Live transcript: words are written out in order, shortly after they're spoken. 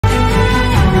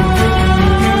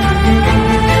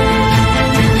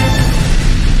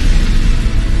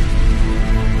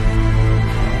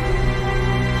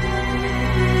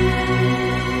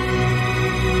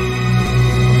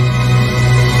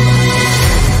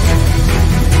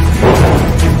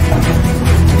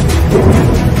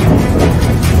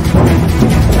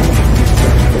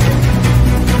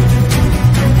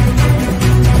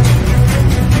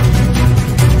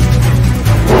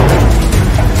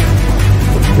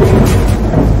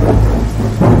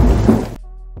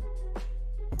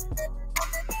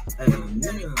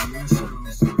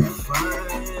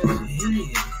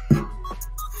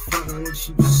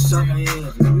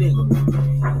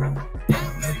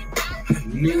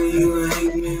Nigga, you a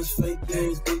hating ass, fake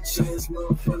ass, bitch ass,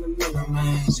 motherfucking nigga,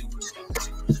 man.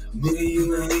 Nigga,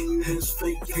 you a hating ass,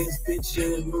 fake ass, bitch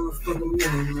ass, motherfucking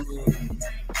nigga, man.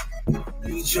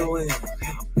 Beat your ass,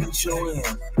 beat your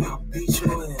ass, beat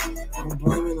your ass. I'm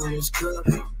blaming on this cup.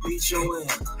 Beat your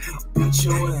ass, beat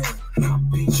your ass,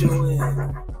 beat your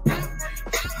ass.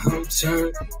 I'm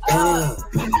turned up,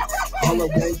 all the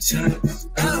way turned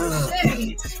up.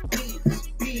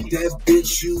 That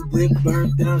bitch you with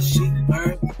burnt down, she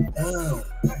burnt up.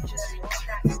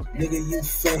 Nigga, you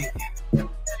fake.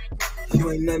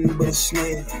 You ain't nothing but a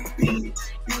snake.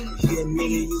 Yeah,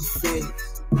 nigga, you fake.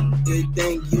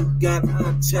 Everything you got,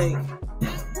 I'll take.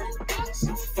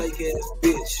 Some fake ass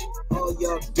bitch. All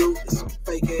y'all do is some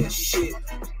fake ass shit.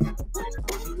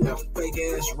 You got a fake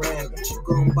ass rag, but you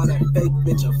gon' buy that fake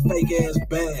bitch a fake ass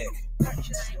bag.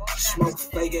 Smoke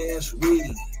fake ass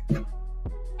weed.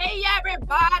 Hey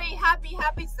everybody, happy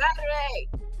Saturday.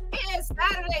 It is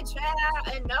Saturday, child,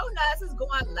 and No Nutz is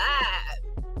going live.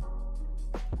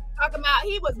 Talking about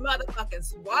he was motherfucking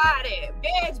swatted.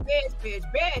 Bitch.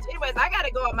 Anyways, I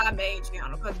gotta go on my main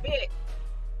channel because bitch,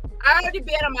 I already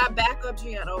been on my backup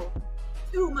channel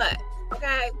too much.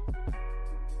 Okay.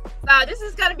 So this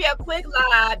is gonna be a quick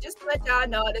live, just to let y'all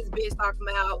know this bitch talking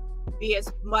about being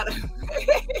mother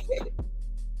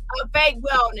a fake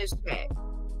wellness check.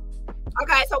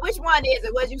 Okay, so which one is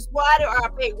it? Was you swatted or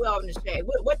a fake wellness check?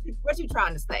 What you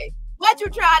trying to say? What you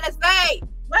trying to say?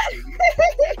 What?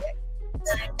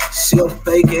 See a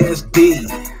fake ass D.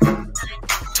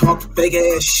 Talk fake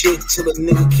ass shit till a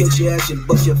nigga catch your ass and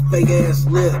bust your fake ass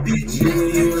lip.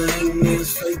 Nigga, you ain't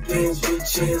ass, fake ass,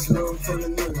 bitch ass,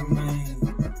 motherfucking nigga, man.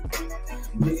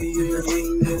 Nigga, you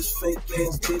ain't ass, fake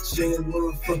ass, bitch ass,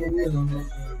 motherfucking nigga, man.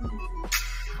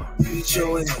 Beat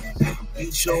your ass,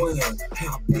 beat your ass,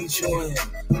 beat your ass.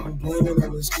 I'm blaming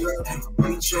on this club.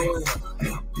 Beat your ass,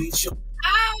 beat your. I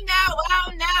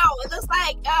don't know. It looks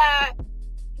like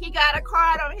he got a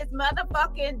card on his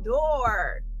motherfucking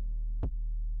door.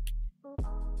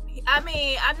 I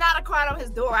mean, I'm not a card on his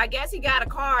door. I guess he got a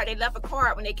card. They left a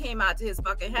card when they came out to his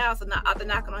fucking house and after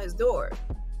knocking on his door.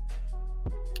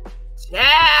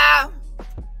 Yeah.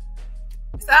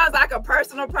 Sounds like a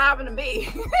personal problem to me.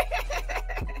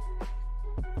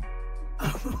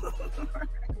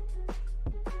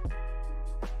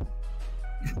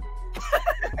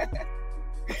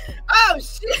 Oh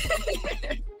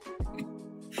shit.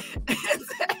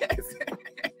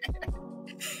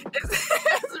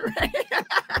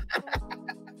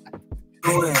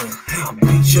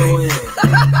 Beat your ass.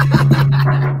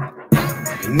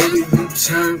 Nigga, you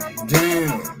turn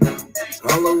down.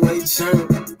 All the way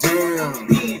turned down.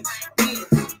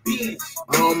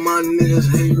 All my niggas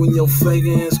hate when your fake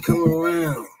ass come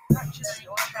around.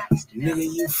 Nigga,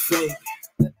 you fake.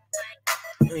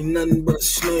 Ain't nothing but a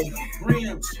snake. I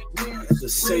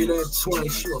just say that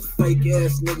twice. You a fake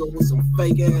ass nigga with some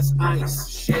fake ass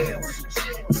ice.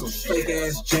 Some fake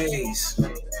ass J's.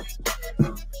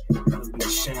 Don't be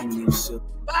ashamed of yourself.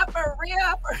 But for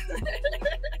real,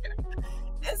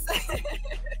 it says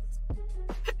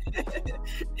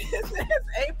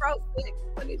April 6th,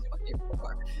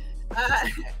 2024.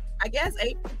 I guess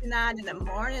 8:59 in the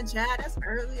morning, Chad. That's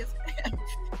early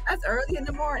in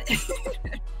the morning.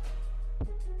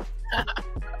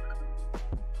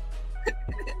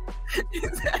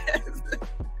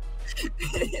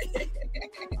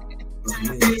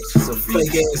 She's a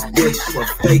fake ass bitch. You a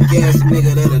fake ass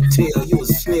nigga that'll tell you a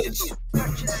snitch.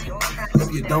 If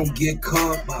you don't get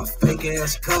caught by a fake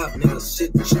ass cop, nigga,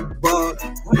 sit you bought.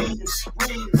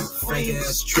 Fake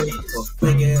ass trick or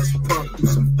fake ass punk, do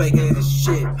some fake ass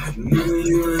shit. Nigga,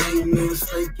 you a hating ass,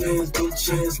 fake ass, bitch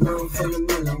ass, motherfucking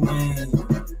nigga, man.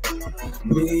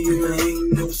 Nigga, you a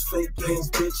hating ass, fake ass,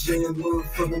 bitch ass,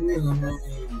 motherfucking nigga, man.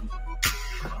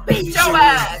 Beat your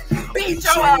ass! Beat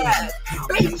your ass!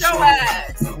 Beat your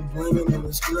ass! I'm blaming on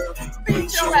this club.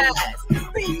 Beat your ass!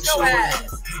 Beat your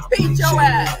ass! Beat your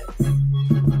ass!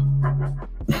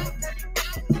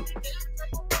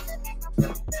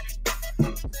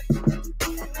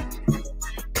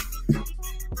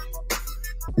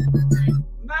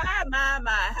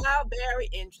 My, how very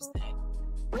interesting.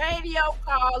 Radio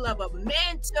call of a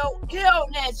mental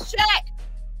illness check.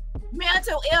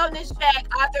 Mental illness check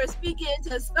after speaking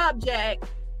to subject.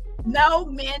 No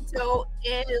mental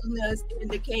illness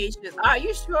indications. Are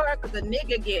you sure? Because the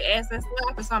nigga get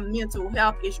SSI for some mental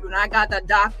health issue, and I got the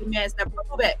documents that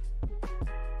prove it.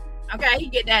 Okay, he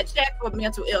get that check for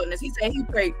mental illness. He said he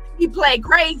played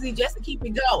crazy just to keep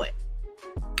it going.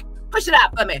 Push it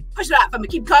out for me. Push it out for me.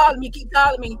 Keep calling me. Keep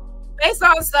calling me. Based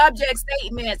on subject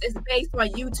statements, it's based on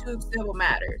YouTube civil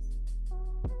matters.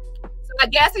 I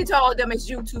guess he told them it's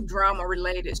YouTube drama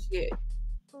related shit.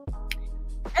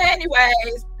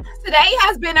 Anyways, today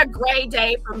has been a great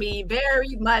day for me.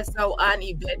 Very much so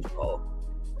uneventful.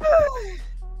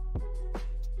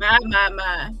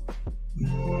 My.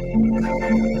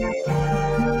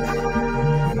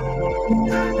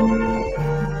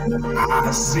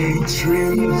 I see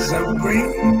trees of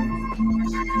green,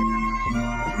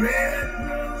 red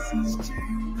roses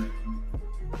too.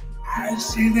 I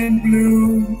see them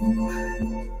blue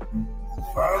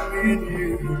for me and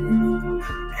you.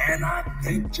 And I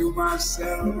think to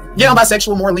myself, yeah, I'm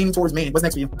bisexual, more leaning towards men. What's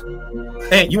next for you?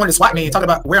 And you wanted to swat me and talk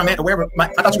about where I'm at or wherever. I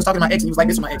thought you was talking to my ex and you was like,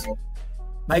 this is my ex.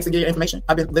 My ex to get your information.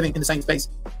 I've been living in the same space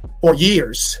for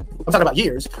years. I'm talking about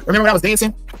years. Remember when I was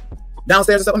dancing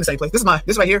downstairs and stuff in the same place?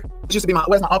 This right here. This used to be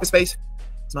where's my office space?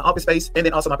 It's my office space and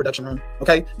then also my production room.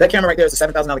 Okay, that camera right there is a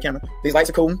 $7,000 camera. These lights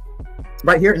are cool.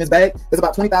 Right here in this bag, there's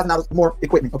about $20,000 more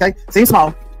equipment. Okay, seems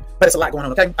small, but it's a lot going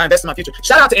on. Okay, I invest in my future.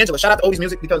 Shout out to Angela. Shout out to Odie's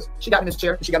Music because she got me this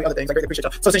chair and she got me other things. I greatly appreciate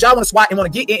y'all. So since y'all want to swat and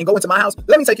want to get in and go into my house,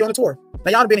 let me take you on a tour.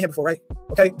 Now y'all have been here before, right?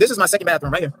 Okay, this is my second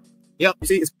bathroom right here. Yep, you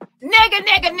see, it's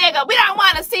nigga. We don't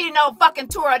want to see no fucking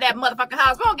tour of that motherfucking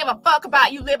house. We don't give a fuck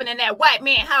about you living in that white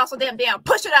man house with them damn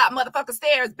push it out motherfucking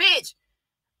stairs, bitch.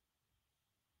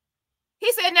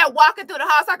 He's sitting there walking through the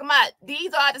house talking about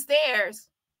these are the stairs.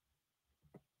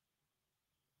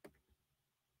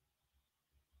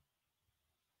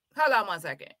 Hold on 1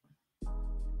 second.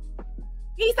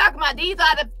 He's talking about these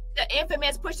are the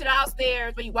infamous push it out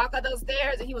stairs when you walk up those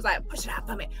stairs, and he was like, push it out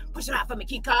for me,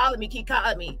 keep calling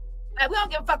me. Like, we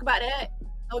don't give a fuck about that.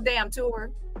 No damn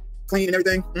tour. Clean and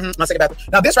everything. My second bathroom.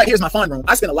 Now this right here is my fun room.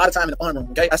 I spend a lot of time in the fun room.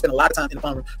 Okay, I spend a lot of time in the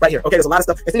fun room right here. Okay, there's a lot of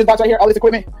stuff. See this box right here, all this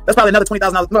equipment. That's probably another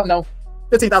 $20,000. No,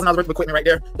 $15,000 worth of equipment right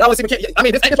there. Y'all want to see me? I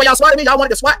mean, this ain't why y'all swatted me. Y'all wanted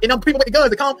to swat, and people with the guns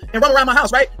to come and run around my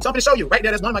house, right? So I'm gonna show you right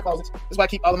there. That's one of my closets. This is why I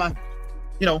keep all of my,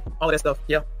 all of that stuff.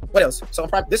 Yeah. What else? So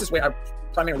this is where I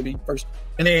primarily be first,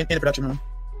 and then in the production room.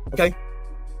 Okay.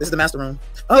 This is the master room.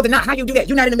 Oh, they're not. How you do that?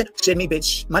 You're not in the middle. Shit, me,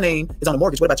 bitch. My name is on the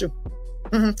mortgage. What about you?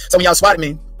 So when y'all swatted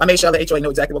me, I made sure the HOA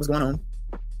know exactly what was going on.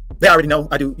 They already know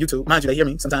I do YouTube. Mind you, they hear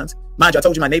me sometimes. Mind you, I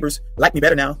told you my neighbors like me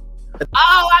better now.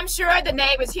 Oh, I'm sure the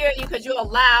neighbors hear you because you're a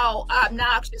loud,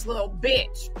 obnoxious little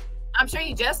bitch. I'm sure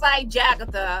you just like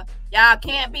Jagatha. Y'all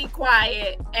can't be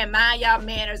quiet and mind y'all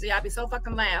manners. Y'all be so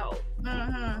fucking loud.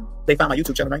 They found my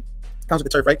YouTube channel, right? Comes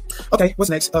with the turf, right? Okay,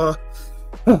 what's next?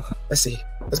 Let's see.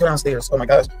 Let's go downstairs. Oh my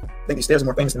gosh, I think these stairs are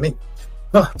more famous than me.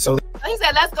 So he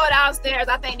said, let's go downstairs.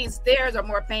 I think these stairs are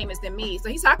more famous than me. So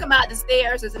he's talking about the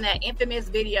stairs is in that infamous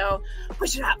video.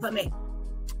 Push it out for me.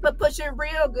 But push it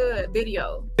real good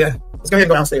video. Yeah, let's go ahead and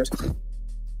go downstairs. Y'all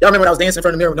remember when I was dancing in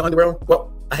front of the mirror with no underwear on?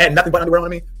 Well, I had nothing but underwear on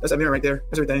me. That's that mirror right there.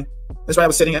 That's everything. That's where I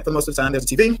was sitting at for most of the time. There's a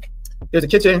TV. There's a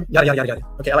kitchen. Yada, yada, yada, yada.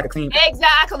 Okay, I like a clean.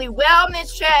 Exactly.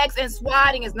 Wellness checks and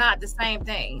swatting is not the same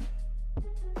thing.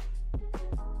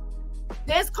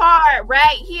 This card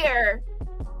right here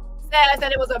says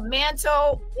that it was a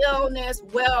mental illness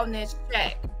wellness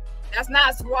check. That's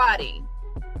not swatting.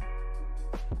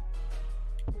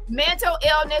 Mental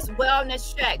illness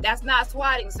wellness check. That's not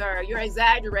swatting, sir. You're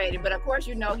exaggerating. But of course,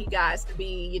 he guys to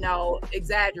be,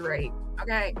 exaggerate.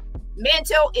 Okay.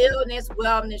 Mental illness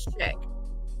wellness check.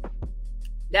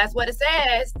 That's what it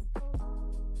says.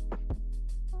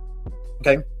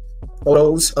 Okay.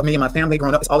 Photos of me and my family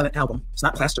growing up. It's all in an album. It's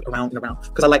not plastered around and around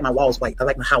because I like my walls white. I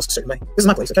like my house a certain way. This is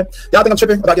my place, okay? Y'all think I'm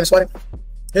tripping about getting swatted?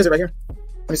 Here's it right here.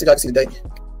 Let me see if y'all can see the date.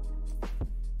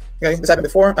 Okay, this happened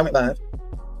before I went live.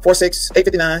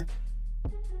 4/6/8/59.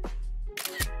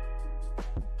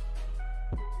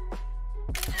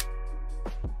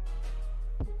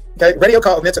 Okay, radio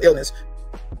call of mental illness.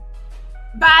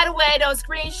 By the way, those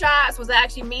screenshots was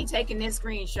actually me taking this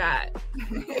screenshot.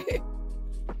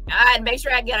 I make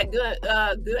sure I get a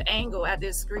good angle at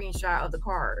this screenshot of the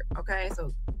card. Okay,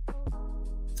 so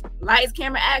lights,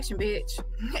 camera, action, bitch.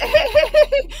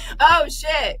 Oh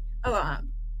shit. Hold on.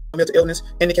 Mental illness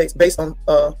indicates based on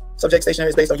subject stationary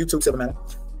is based on YouTube civil matter.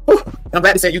 And I'm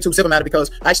glad to say YouTube civil matter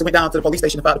because I actually went down to the police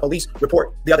station to file the police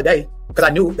report the other day because I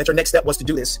knew that your next step was to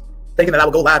do this. Thinking that I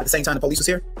would go live at the same time the police was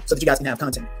here so that you guys can have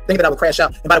content. Thinking that I would crash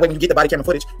out. And by the way, when you get the body camera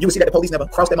footage, you will see that the police never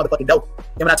crossed that motherfucking door.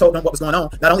 And when I told them what was going on,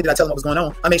 not only did I tell them what was going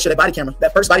on, I made sure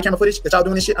that first body camera footage that y'all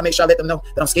doing this shit, I made sure I let them know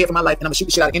that I'm scared for my life and I'm gonna shoot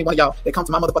the shit out of any one of y'all that come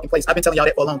to my motherfucking place. I've been telling y'all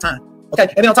that for a long time. Okay?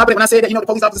 And then on top of it, when I said that, the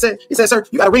police officer said, he said, sir,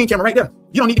 you got a ring camera right there.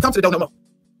 You don't need to come to the door no more.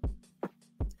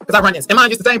 Because I run this. And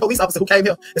mind you, it's the same police officer who came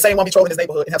here, the same one patrolling this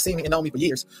neighborhood and have seen me and known me for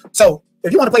years. So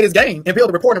if you want to play this game and build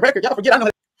a report and record, y'all forget I know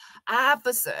that.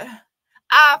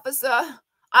 Officer,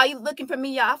 are you looking for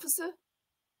me, officer?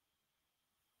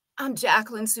 I'm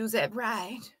Jacqueline Suzette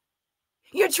Wright.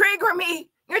 You're triggering me.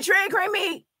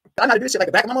 I know how to do this shit like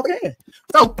the back of my motherfucking hand.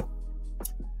 So,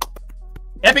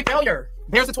 epic failure.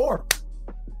 There's the tour.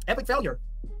 Epic failure.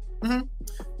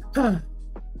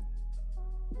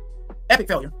 Epic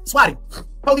failure. Swatted.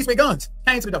 Police with guns.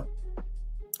 Came to the door.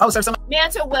 Oh, sir, somebody.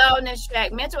 Mental wellness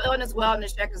check. Mental illness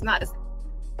wellness check is not the same.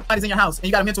 Somebody's in your house and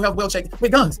you got a mental health well check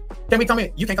with guns. Can we come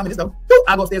in? You can't come in this door.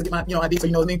 I'll go upstairs and get my ID so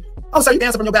you know what I mean. Oh, sir, you can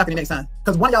answer from your balcony next time.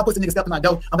 Because one of y'all puts a nigga step in my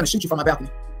door, I'm gonna shoot you from my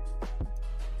balcony.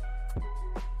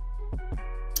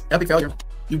 Epic failure.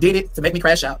 You did it to make me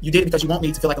crash out. You did it because you want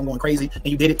me to feel like I'm going crazy, and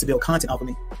you did it to build content off of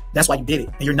me. That's why you did it,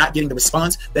 and you're not getting the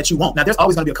response that you want. Now, there's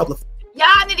always gonna be a couple of y'all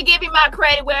need to give me my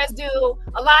credit where it's due.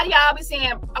 A lot of y'all be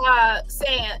saying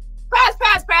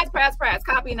press,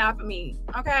 copying off of me.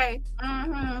 Okay.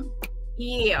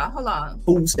 Yeah, hold on.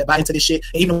 Fools that buy into this shit,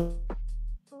 and even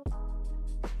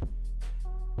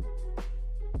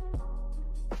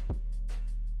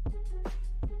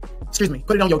excuse me,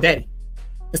 put it on your daddy.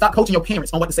 And stop coaching your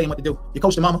parents on what to say and what to do. You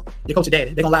coach your mama, you coach your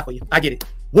daddy. They're gonna lie for you. I get it.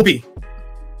 Whoopee.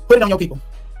 Put it on your people.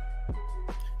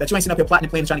 That you ain't sitting up here plotting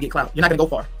and planning trying to get clout. You're not gonna go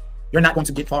far. You're not going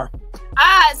to get far.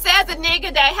 Says a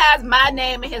nigga that has my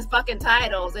name in his fucking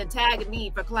titles and tagging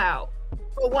me for clout.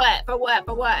 For what? For what?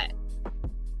 For what?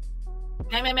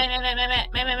 Man.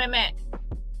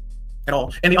 At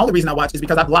all. And the only reason I watch is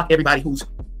because I block everybody who's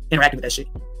interacting with that shit.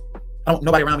 I don't want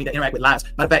nobody around me that interact with lies.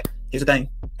 Matter of fact, here's the thing.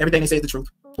 Everything they say is the truth.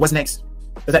 What's next?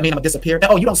 Does that mean I'm gonna disappear?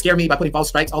 Oh, you don't scare me by putting false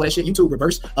strikes, all that shit. YouTube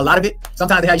reverse a lot of it.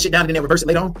 Sometimes they have your shit down and then they reverse it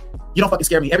later on. You don't fucking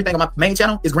scare me. Everything on my main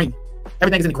channel is green.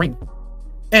 Everything is in the green.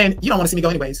 And you don't want to see me go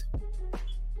anyways.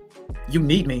 You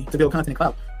need me to build content and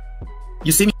clout.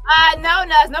 You see me? No,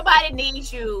 Nutz, nobody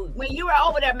needs you. When you were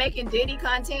over there making Diddy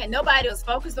content, nobody was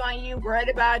focused on you, worried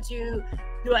about you,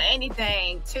 doing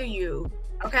anything to you.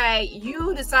 Okay,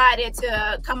 you decided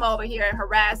to come over here and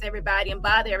harass everybody and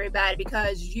bother everybody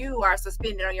because you are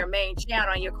suspended on your main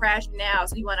channel and you're crashing out.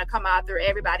 So you want to come out there,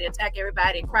 everybody, attack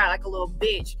everybody and cry like a little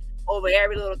bitch over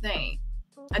every little thing.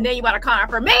 And then you want to come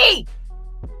for me.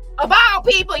 Of all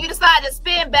people, you decide to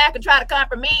spin back and try to come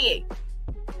for me.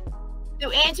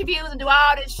 Do interviews and do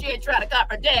all this shit, try to come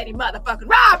for Daddy motherfucking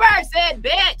Robertson,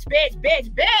 bitch.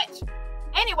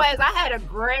 Anyways, I had a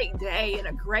great day and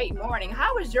a great morning.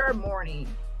 How was your morning?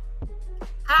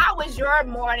 How was your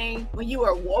morning when you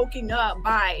were woken up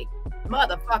by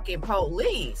motherfucking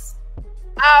police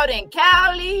out in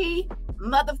Cali,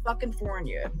 motherfucking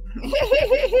California?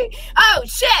 Oh,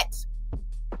 shit.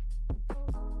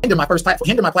 Hinder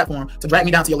my platform to drag me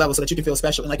down to your level so that you can feel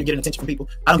special and like you're getting attention from people.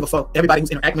 I don't give a fuck. Everybody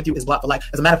who's interacting with you is blocked for life.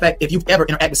 As a matter of fact, if you've ever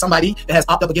interacted with somebody that has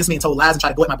opted up against me and told lies and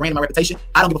tried to go at my brand and my reputation,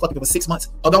 I don't give a fuck if it was 6 months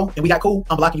ago and we got cool.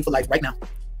 I'm blocking you for life right now.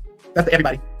 That's for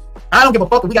everybody. I don't give a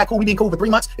fuck if we got cool. We been cool for 3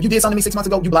 months. If you did something to me 6 months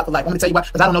ago, you blocked for life. I'm gonna tell you why,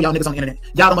 because I don't know y'all niggas on the internet.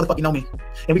 Y'all don't motherfucking know me.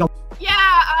 And we gonna. Yeah,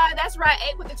 that's right.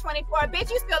 8 with the 24.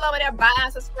 Bitch, you still over there buying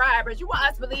subscribers. You want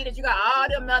us to believe that you got all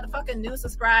them motherfucking new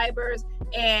subscribers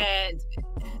and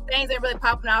things ain't really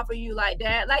popping out for you like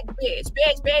that. Like, bitch.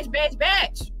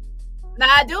 Now,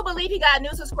 I do believe he got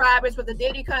new subscribers with the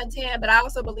Diddy content, but I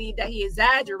also believe that he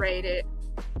exaggerated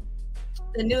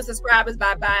the new subscribers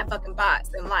by buying fucking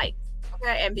bots and likes,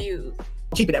 okay, and views.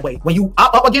 Keep it that way. When you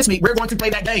up against me, we're going to play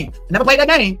that game. I never played that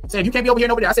game. Say if you can't be over here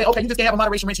and over there, I said, okay, you just can't have a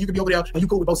moderation range. You can be over there and you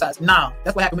cool with both sides. Nah,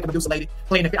 that's what happened with the producer lady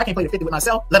playing the. I can't play the 50 with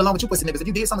myself, let alone with you pussy niggas. If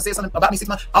you did something, say something about me 6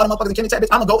 months, all the motherfuckers in Kenny chat, bitch,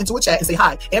 I'm gonna go into a chat and say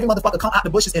hi. Every motherfucker come out the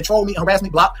bushes and troll me and harass me,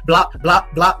 block.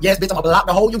 Yes, bitch, I'm gonna block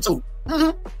the whole YouTube.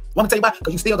 Want to tell you why?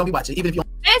 Because you still gonna be watching, even if you.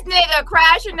 This nigga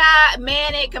crashing out,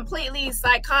 manic, completely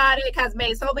psychotic, has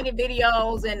made so many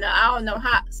videos, and I don't know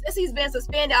how. Since he's been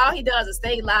suspended, all he does is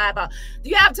stay live. Do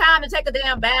you have time to take a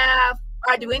damn bath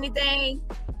or do anything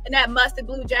in that mustard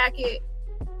blue jacket?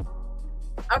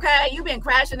 Okay, you've been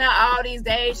crashing out all these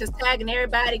days, just tagging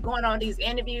everybody, going on these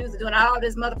interviews, and doing all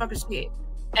this motherfucking shit.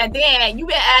 And then you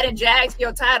been adding Jags to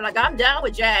your title. Like, I'm done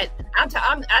with Jag. I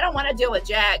don't want to deal with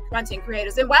Jag content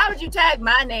creators. And why would you tag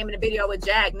my name in the video with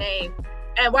Jag name?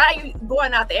 And why are you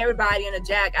going out to everybody in the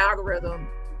Jag algorithm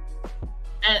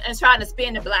and trying to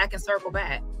spin the black and circle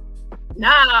back?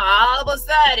 Nah, all of a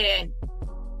sudden,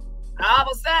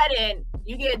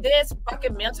 you get this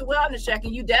fucking mental wellness check,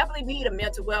 and you definitely need a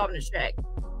mental wellness check.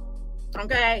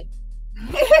 Okay?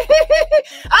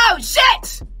 Oh,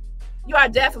 shit! You are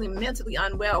definitely mentally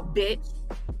unwell, bitch.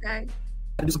 Okay?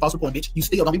 Do some false reporting, bitch. You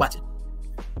still gonna be watching.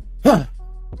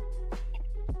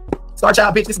 Star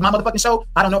Child, bitch, this is my motherfucking show.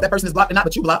 I don't know if that person is blocked or not,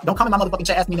 but you blocked. Don't come in my motherfucking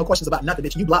chat asking me no questions about nothing,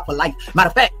 bitch. You blocked for life. Matter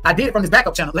of fact, I did it from this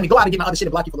backup channel. Let me go out and get my other shit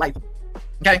and block you for life.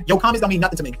 Okay? Your comments don't mean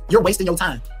nothing to me. You're wasting your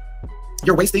time.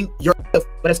 You're wasting your life.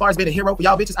 But as far as being a hero for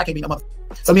y'all bitches, I can't be no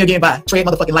motherfucker. So me again, bye. Trade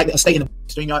motherfucking like that and stay in the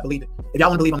stream yard, believe it. If y'all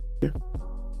want to believe on here.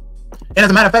 And as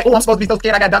a matter of fact, oh, I'm supposed to be so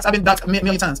scared. I got doxxed. I've been doxxed a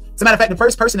million times. As a matter of fact, the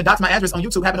first person to dox my address on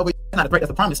YouTube happened over. It's not a threat.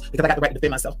 That's a promise because I got the right to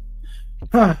defend myself.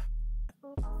 It'll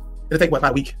take what,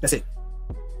 about a week? That's it.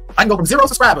 I can go from 0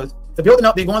 subscribers to building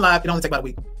up, then going live. It only take about a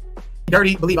week.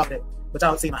 Dirty, believe off that. But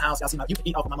y'all see my house. Y'all see my. You can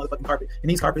eat off of my motherfucking carpet. And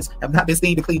these carpets have not been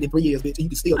steamed and cleaned in 3 years, bitch. You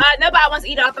can steal. Nobody wants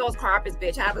to eat off those carpets,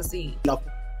 bitch. Have a seat.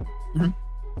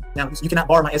 Now, you cannot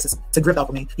borrow my essence to grift off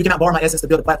of me. You cannot borrow my essence to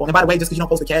build a platform. And by the way, just because you don't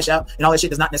post the cash out and all that shit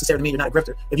does not necessarily mean you're not a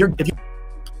grifter. If you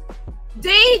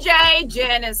DJ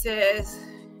Genesis,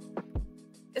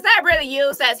 is that really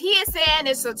you? Says he is saying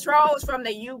it's the trolls from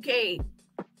the UK.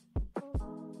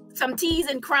 Some teas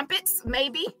and crumpets,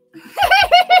 maybe.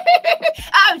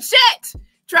 Oh shit!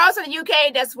 Trolls from the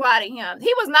UK that's swatting him.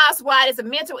 He was not swatted. It's a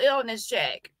mental illness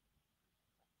check.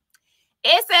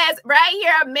 It says right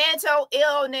here, mental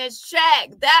illness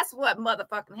check. That's what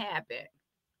motherfucking happened.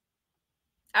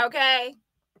 Okay?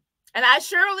 And I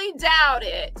surely doubt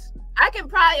it. I can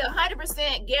probably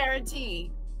 100%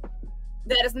 guarantee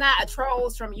that it's not a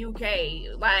trolls from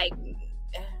UK. Like,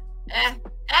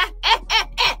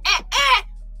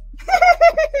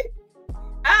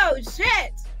 oh,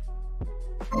 shit.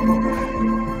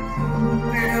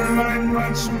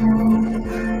 Much more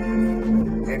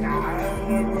than I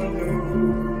ever knew.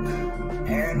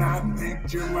 And I think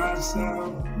to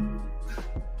myself,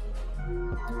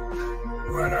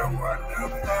 what a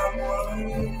wonderful world.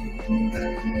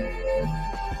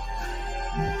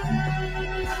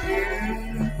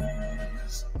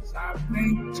 Yes, I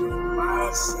think to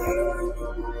myself,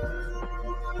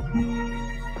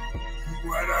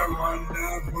 what a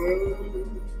wonderful.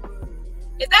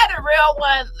 Is that a real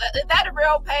one? Is that a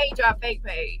real page or a fake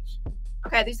page?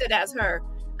 Okay, they said that's her.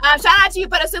 Shout out to you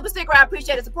for the super sticker. I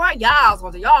appreciate the support. Y'all's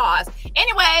was yours.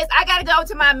 Anyways, I gotta go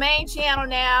to my main channel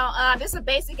now. This is a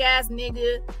basic ass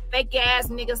nigga, fake ass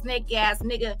nigga, snake ass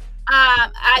nigga.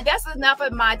 That's enough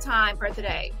of my time for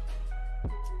today.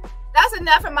 That's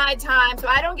enough of my time. So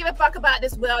I don't give a fuck about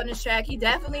this wellness check. He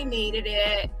definitely needed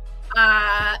it.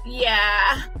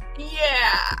 Yeah.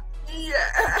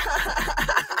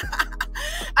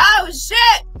 Oh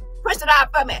shit! Push it out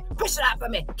for me. Push it out for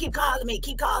me. Keep calling me.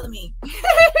 Keep calling me.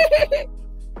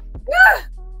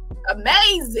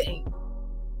 Amazing.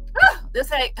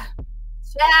 This ain't child,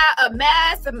 a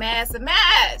mess.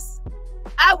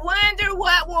 I wonder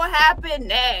what will happen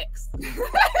next.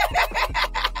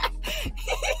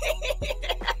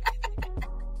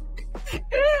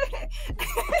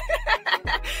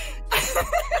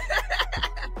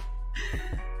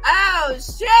 Oh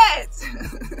shit.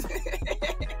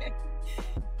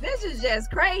 This is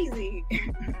just crazy.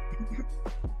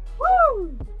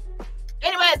 Woo.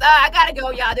 Anyways, I gotta go,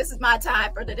 y'all. This is my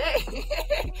time for today.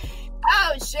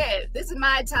 Oh shit. This is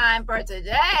my time for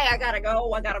today. I gotta go.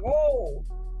 Woo.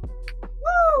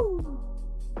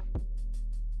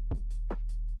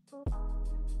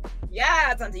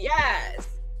 Yes, auntie, yes.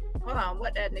 Hold on,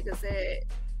 what that nigga said.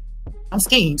 Some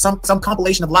scheme, some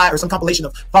compilation of lie or some compilation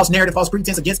of false narrative, false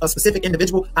pretense against a specific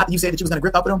individual after you said that you was going to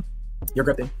grift up with them, you're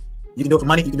grifting. You can do it for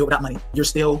money, you can do it without money. You're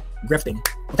still grifting.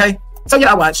 Okay? So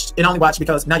yeah, I watched and only watched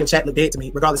because now your chat looked dead to me,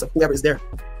 regardless of whoever is there.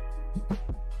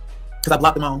 Because I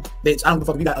blocked them all. Bitch, I don't give a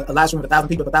fuck if you got a live stream with 1,000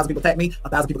 people. If 1,000 people attack me,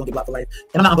 1,000 people gonna get blocked for life.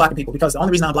 And I'm not unblocking people because the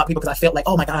only reason I unblock people because I felt like,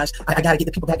 oh my gosh, I gotta get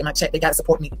the people back in my chat. They gotta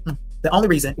support me. The only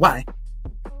reason why.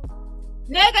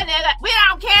 Nigga, we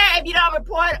don't care if you don't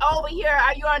report over here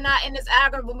or you are not in this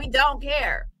algorithm. We don't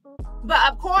care.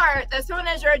 But of course, as soon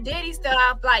as your Diddy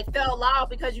stuff like fell off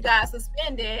because you got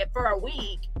suspended for a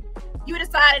week, you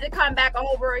decided to come back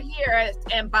over here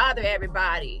and bother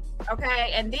everybody.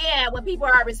 Okay, and then when people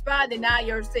are responding, now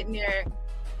you're sitting there.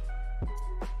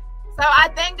 So I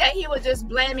think that he was just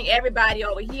blaming everybody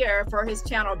over here for his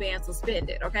channel being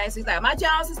suspended. Okay, so he's like, my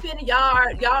channel suspended. Y'all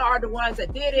are the ones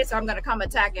that did it, so I'm gonna come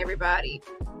attack everybody.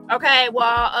 Okay,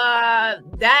 well,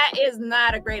 that is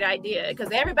not a great idea because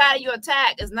everybody you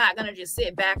attack is not gonna just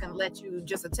sit back and let you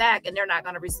just attack, and they're not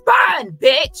gonna respond,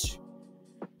 bitch.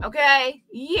 Okay,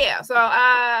 yeah. So,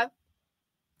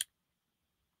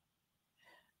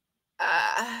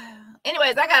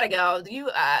 anyways, I gotta go.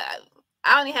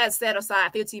 I only had set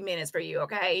aside 15 minutes for you,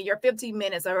 okay? Your 15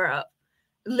 minutes are up,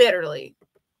 literally.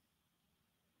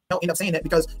 Don't end up saying that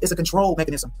because it's a control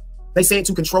mechanism. They say it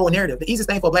to control a narrative. The easiest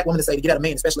thing for a black woman to say to get at a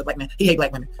man, especially a black man, he hate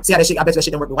black women. See how that shit, I bet that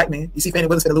shit don't work with white men. You see Fannie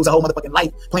Willis finna lose her whole motherfucking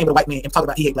life playing with a white man and talking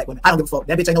about he hate black women. I don't give a fuck.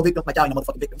 That bitch ain't no victim like y'all ain't no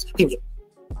motherfucking victims, period.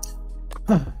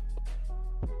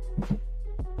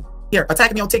 Here,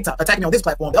 attacking me on TikTok, attacking me on this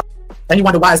platform. And you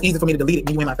wonder why it's easy for me to delete it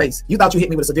when you in my face. You thought you hit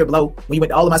me with a severe blow when you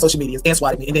went to all of my social medias and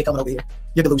swatted me and then coming over here.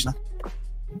 You're delusional.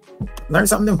 Learn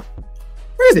something new.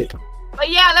 Where is it? But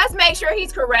yeah, let's make sure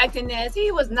he's correcting this.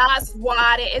 He was not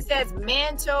swatted. It says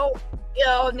mental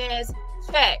illness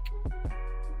check.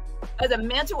 It's a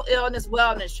mental illness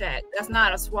wellness check. That's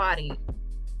not a swatting.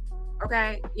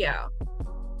 Okay? Yeah.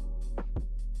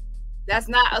 That's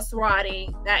not a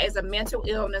swatting. That is a mental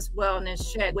illness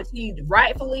wellness check, which he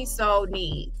rightfully so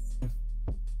needs.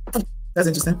 That's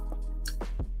interesting.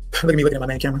 Look at me looking at my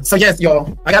main camera. So yes,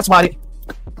 y'all, I got swatted.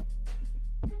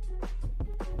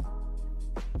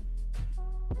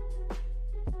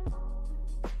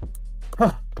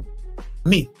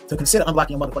 Me to consider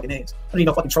unblocking your motherfucking names. I don't need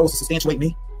no fucking trolls to substantiate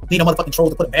me. I need no motherfucking trolls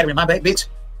to put a battery in my back, bitch.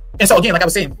 And so again, like I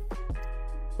was saying,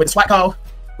 with the SWAT call,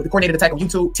 with the coordinated attack on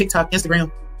YouTube, TikTok,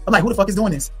 Instagram, I'm like, who the fuck is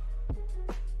doing this?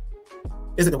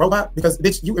 Is it the robot? Because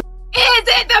bitch, you. Is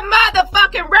it the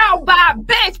motherfucking robot?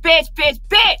 Bitch, bitch, bitch,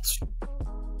 bitch.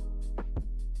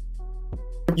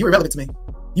 You're irrelevant to me.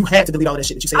 You had to delete all that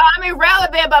shit that you said. I'm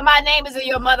irrelevant, but my name is in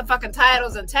your motherfucking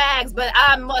titles and tags, but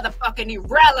I'm motherfucking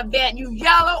irrelevant. You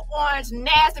yellow, orange,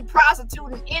 nasty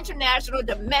prostitute and international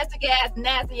domestic ass,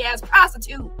 nasty ass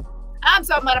prostitute. I'm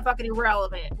so motherfucking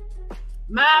irrelevant.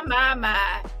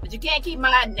 My. But you can't keep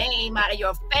my name out of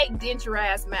your fake denture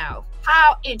ass mouth.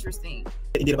 How interesting.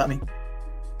 It did about me.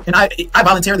 And I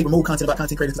voluntarily removed content about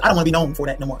content creators because I don't want to be known for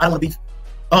that no more. I don't want to be,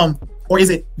 or is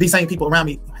it these same people around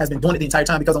me has been doing it the entire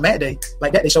time because on Mad Day,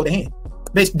 like that, they showed their hand.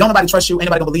 Bitch, don't nobody trust you. Ain't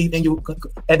nobody gonna believe in you.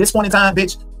 At this point in time,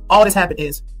 bitch, all this happened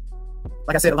is,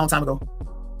 like I said a long time ago,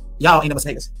 y'all ain't never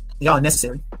niggas. Y'all are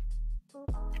necessary.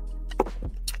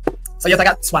 So yes, I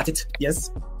got swatted.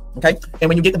 Yes. Okay. And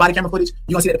when you get the body camera footage,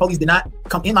 you're gonna see that the police did not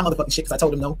come in my motherfucking shit because I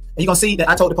told them no. And you're gonna see that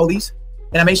I told the police,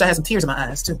 and I made sure I had some tears in my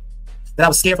eyes too. That I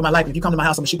was scared for my life. If you come to my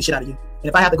house, I'm gonna shoot the shit out of you. And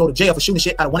if I have to go to jail for shooting the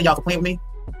shit out of one of y'all for playing with me.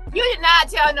 You did not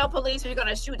tell no police you're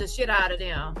gonna shoot the shit out of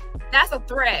them. That's a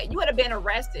threat. You would have been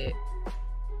arrested.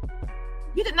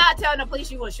 You did not tell no police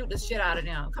you would shoot the shit out of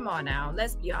them. Come on now.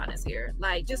 Let's be honest here.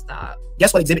 Like, just stop.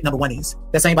 Guess what exhibit number 1 is?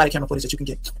 That same body camera footage that you can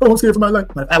get. Oh, I'm scared for my life.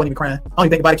 I wasn't even crying. I don't even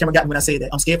think the body camera got me when I said that.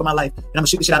 I'm scared for my life. And I'm gonna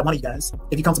shoot the shit out of one of you guys.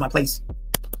 If you come to my place.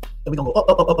 Then we gonna go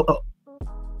up.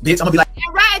 Bitch, I'm gonna be like.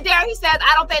 And right there, he says,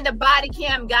 I don't think the body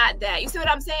cam got that. You see what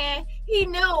I'm saying? He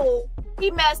knew he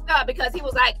messed up because he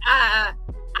was like,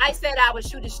 I said I would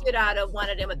shoot the shit out of one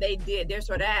of them, but they did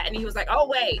this or that. And he was like, oh,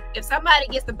 wait, if somebody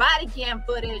gets the body cam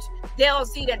footage, they'll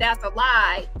see that that's a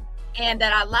lie and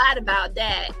that I lied about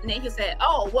that. And then he said,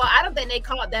 oh, well, I don't think they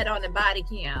caught that on the body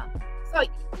cam. So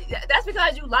that's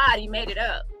because you lied. You made it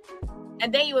up.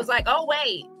 And then he was like, oh,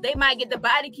 wait, they might get the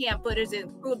body cam footage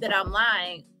and prove that I'm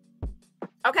lying.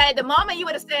 Okay, the moment you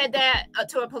would have said that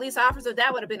to a police officer,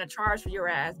 that would have been a charge for your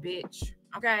ass, bitch.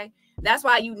 Okay, that's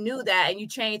why you knew that and you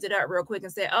changed it up real quick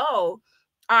and said, oh,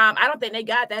 I don't think they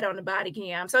got that on the body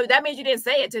cam. So that means you didn't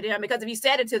say it to them, because if you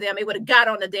said it to them, it would have got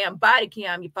on the damn body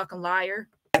cam, you fucking liar.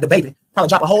 The baby probably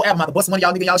drop a whole album out the bust one of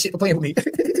y'all nigga y'all shit for playing with me.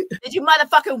 Did you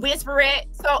motherfucking whisper it?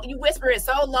 So you whisper it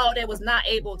so low that it was not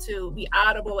able to be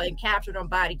audible and captured on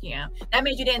body cam. That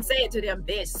means you didn't say it to them,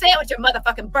 bitch. Say it with your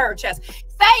motherfucking bird chest. Say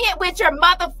it with your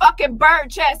motherfucking bird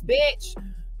chest, bitch.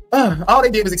 All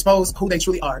they did was expose who they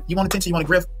truly are. You want attention, you want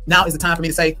a grift. Now is the time for me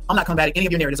to say, I'm not combating any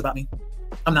of your narratives about me.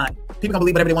 I'm not. People can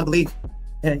believe whatever they want to believe.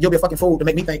 And you'll be a fucking fool to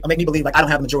make me think, or make me believe like I don't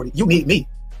have a majority. You need me.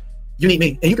 You need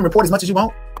me. And you can report as much as you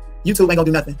want. YouTube ain't gonna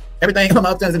do nothing. Everything on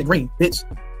my upstairs is in the green, bitch.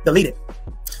 Delete it.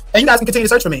 And you guys can continue to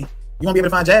search for me. You won't be able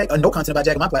to find Jag or no content about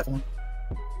Jag on my platform.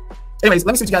 Anyways,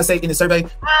 let me see what you guys say in the survey.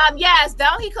 Yes,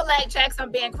 don't he collect checks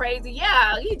on being crazy?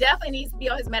 Yeah, he definitely needs to be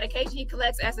on his medication. He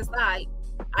collects SSI.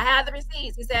 I have the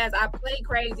receipts. He says I play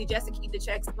crazy just to keep the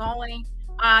checks going.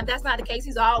 That's not the case.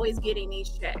 He's always getting these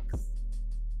checks.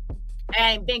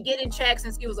 And been getting checks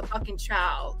since he was a fucking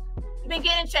child. You've been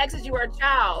getting checks since you were a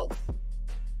child.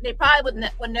 They probably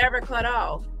would never cut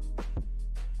off.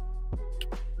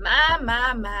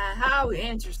 My, how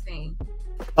interesting.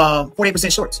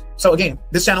 48% shorts. So again,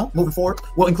 this channel moving forward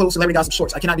will include celebrity gossip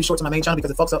shorts. I cannot do shorts on my main channel because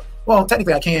it fucks up. Well,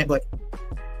 technically I can, but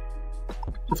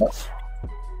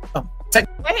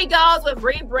here he goes with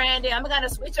rebranding. I'm gonna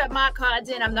switch up my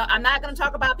content. I'm not gonna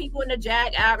talk about people in the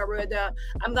Jag algorithm.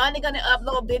 I'm only gonna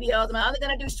upload videos. I'm only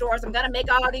gonna do shorts. I'm gonna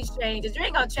make all these changes. You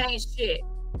ain't gonna change shit.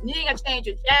 You ain't gonna change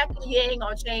your jacket. You ain't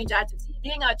gonna change out your teeth.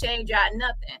 You ain't gonna change out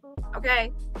nothing.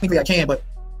 Okay? Technically I can, but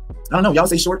I don't know. Y'all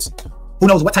say shorts. Who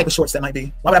knows what type of shorts that might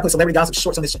be? Why would I put celebrity gossip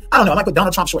shorts on this shit? I don't know. I might put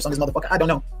Donald Trump shorts on this motherfucker. I don't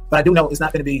know. But I do know it's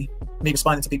not going to be me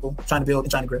responding to people trying to build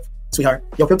and trying to grift. Sweetheart,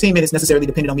 your 15 minutes necessarily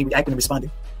depended on me reacting and responding.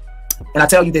 And I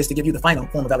tell you this to give you the final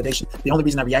form of validation. The only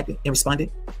reason I reacted and responded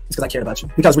is because I cared about you.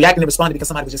 Because reacting and responding because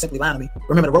somebody was just simply lying to me.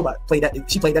 Remember the robot played that.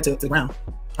 She played that to the ground.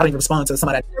 I didn't even respond to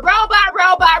somebody. Robot.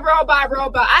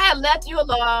 I had left you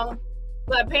alone.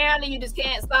 But apparently you just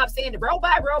can't stop saying the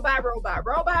robot. I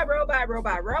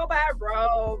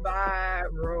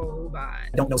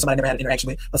don't know, somebody I never had an interaction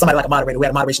with, or somebody like a moderator who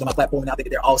had a moderation on my platform, and now think that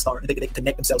they're all-star and think that they can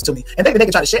connect themselves to me. And think that they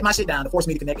can try to shut my shit down to force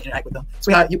me to connect and interact with them.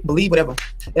 Sweetheart, you believe whatever.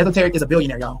 Esoteric is a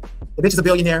billionaire, y'all. The bitch is a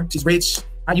billionaire. She's rich.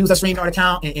 I use her StreamYard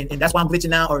account, and that's why I'm glitching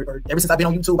now, or ever since I've been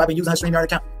on YouTube, I've been using her StreamYard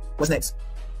account. What's next?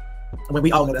 I mean,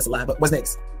 we all know that's a lie, but what's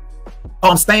next? Oh,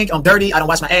 I'm stank, I'm dirty, I don't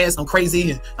wash my ass, I'm crazy,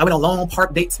 and I went on long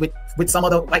park dates with some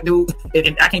other white dude,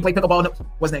 and I can't play pickleball. No.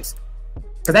 What's next?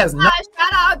 Because that is not.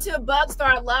 Shout out to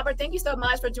Bugstar Lover. Thank you so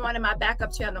much for joining my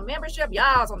backup channel membership.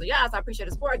 Y'all on the y'all, I appreciate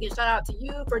the support. Again, shout out to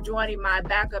you for joining my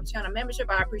backup channel membership.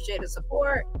 I appreciate the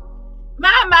support.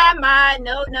 My,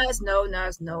 no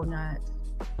nuts.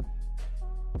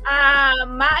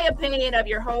 My opinion of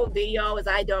your whole video is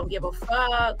I don't give a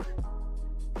fuck.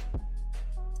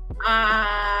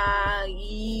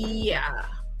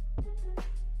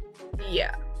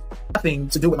 Yeah. Nothing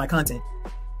to do with my content.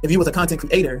 If you was a content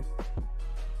creator,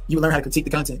 you would learn how to critique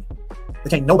the content. There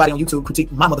can't nobody on YouTube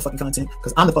critique my motherfucking content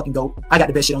because I'm the fucking GOAT. I got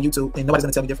the best shit on YouTube and nobody's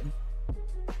gonna tell me different.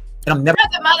 And I'm never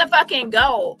the motherfucking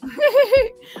GOAT.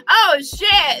 Oh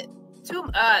shit.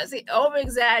 See,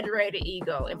 over-exaggerated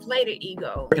ego, inflated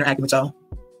ego. Interacting with y'all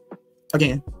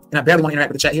again, and I barely want to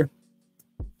interact with the chat here.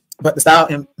 But the style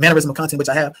and mannerism of content which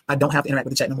I have, I don't have to interact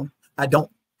with the chat no more. I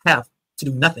don't have to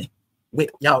do nothing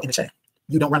with y'all in the chat.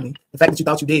 You don't run me. The fact that you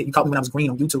thought you did, you caught me when I was green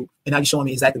on YouTube, and now you're showing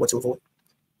me exactly what to avoid.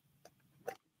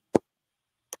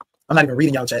 I'm not even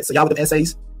reading y'all chat. So y'all with the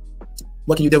essays,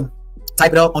 what can you do?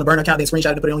 Type it up on a burner account, then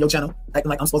screenshot it and put it on your channel, acting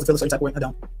like I'm supposed to feel a certain type of way. I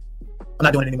don't. I'm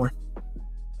not doing it anymore.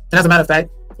 And as a matter of fact,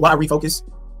 while I refocus,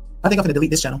 I think I'm gonna delete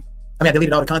this channel. I mean, I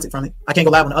deleted all the content from it. I can't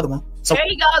go live on the other one. So there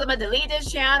you go. I'm gonna delete this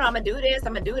channel. I'm gonna do this.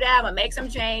 I'm gonna do that. I'm gonna make some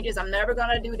changes. I'm never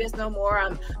gonna do this no more.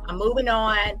 I'm moving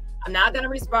on. I'm not gonna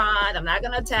respond. I'm not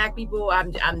gonna attack people.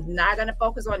 I'm not gonna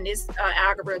focus on this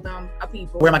algorithm of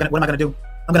people. What am I gonna do?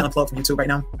 I'm gonna unplug from YouTube right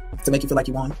now to make you feel like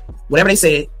you won. Whatever they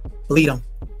said, believe them.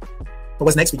 But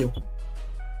what's next for you?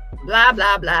 Blah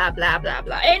blah blah blah blah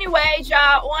blah. Anyways,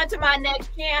 y'all, on to my next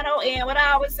channel, and what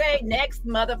I would say, next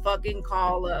motherfucking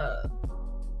caller.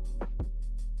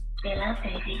 Hello,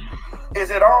 baby. Is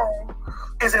it on?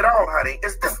 Is it on, honey?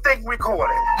 Is this thing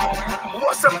recorded?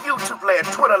 What's up, YouTube land,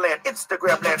 Twitter land,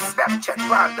 Instagram land, Snapchat,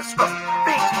 Grindr, Stuff,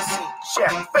 BGC,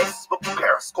 chat, Facebook,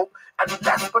 Periscope, and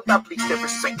last but not least, every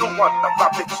single one of my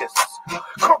bitches.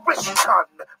 Christian,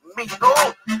 Miko,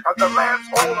 and the lands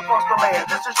all across the land.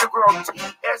 This is your girl,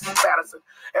 T.S. Madison,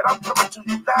 and I'm coming to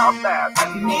you loud.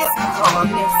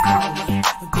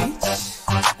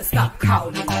 Stop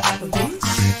calling me, bitch.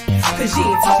 Cause you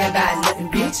ain't talking about nothing,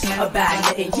 bitch. About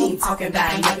nothing, you ain't talking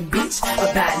about nothing, bitch.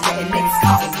 About nothing, niggas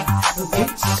calling me,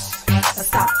 bitch.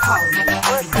 Stop calling me,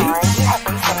 bitch.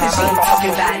 Cause you ain't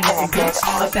talking about nothing, bitch.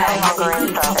 About nothing, you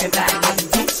ain't talking about nothing,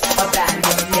 bitch. About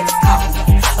nothing, niggas calling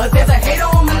me. There's a hater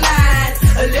on my line.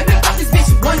 Let me fuck this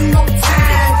bitch one more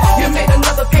time. You made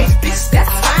another page, bitch, that's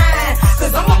fine.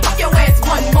 Cause I'ma fuck your ass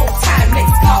one more time.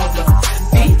 Next caller,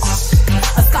 bitch.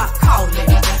 Stop calling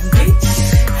me, bitch.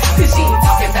 Cause she ain't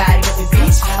talking about nothing,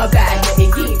 bitch. About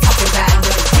nothing, you ain't talking about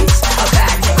nothing, bitch.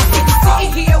 About nothing.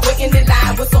 Sitting here waiting in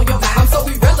line, what's on your mind? I'm so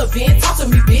irrelevant, talk to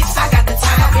me, bitch. I got the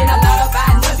time, and a lot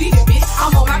about nothing, bitch.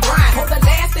 I'm on my grind. Hope the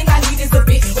last thing I need is a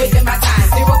bitch wasting my time.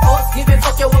 Zero thoughts, giving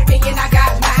fuck your opinion, I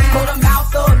got mine. Hold them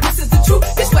mouth up, this is the truth,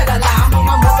 this where the lie. I'm on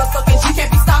my motherfucking, she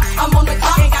can't be stopped. I'm on the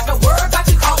clock, ain't got the word about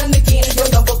you calling again. Your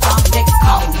number block, next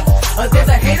call. There's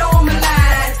a hater on my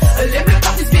line. Let me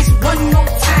fuck this bitch one more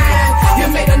time. You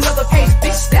made another page,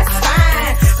 bitch, that's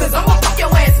fine. Cause I'ma fuck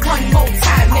your ass one more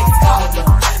time. Next caller,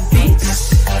 bitch.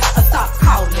 Stop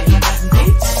calling,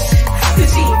 bitch.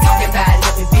 Cause she ain't talking about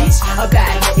nothing, bitch.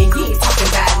 About nothing, you ain't talking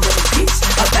about nothing, bitch.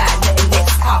 About nothing,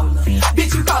 next caller.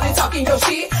 Bitch, you calling, talking your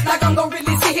shit. Like I'm gonna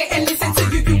really sit here and listen to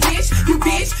you, you bitch. You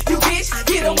bitch, you bitch.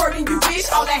 Get a word and you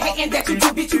bitch. All that hating that you do,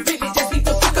 bitch, you really just need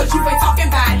to quit. Cause you ain't talking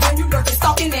about nothing, you lurking,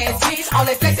 stalking ass bitch. All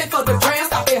that flexing for the brand,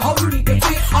 stop it, ho, you need to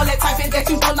quit. All that typing that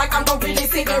you want like I'm gonna really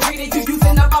sit and read it. You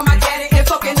using up on my daddy and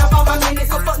fucking up on my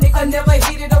minutes. So fuck nigga never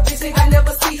hit it, a bitch nigga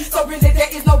never see. So really there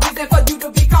is no reason for you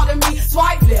to be calling me.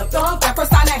 Swipe left, thumb back,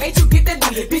 first time I hate you get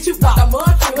deleted. Bitch, you blocked a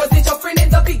month, was it your friend in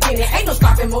the beginning? Ain't no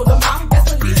stopping more than my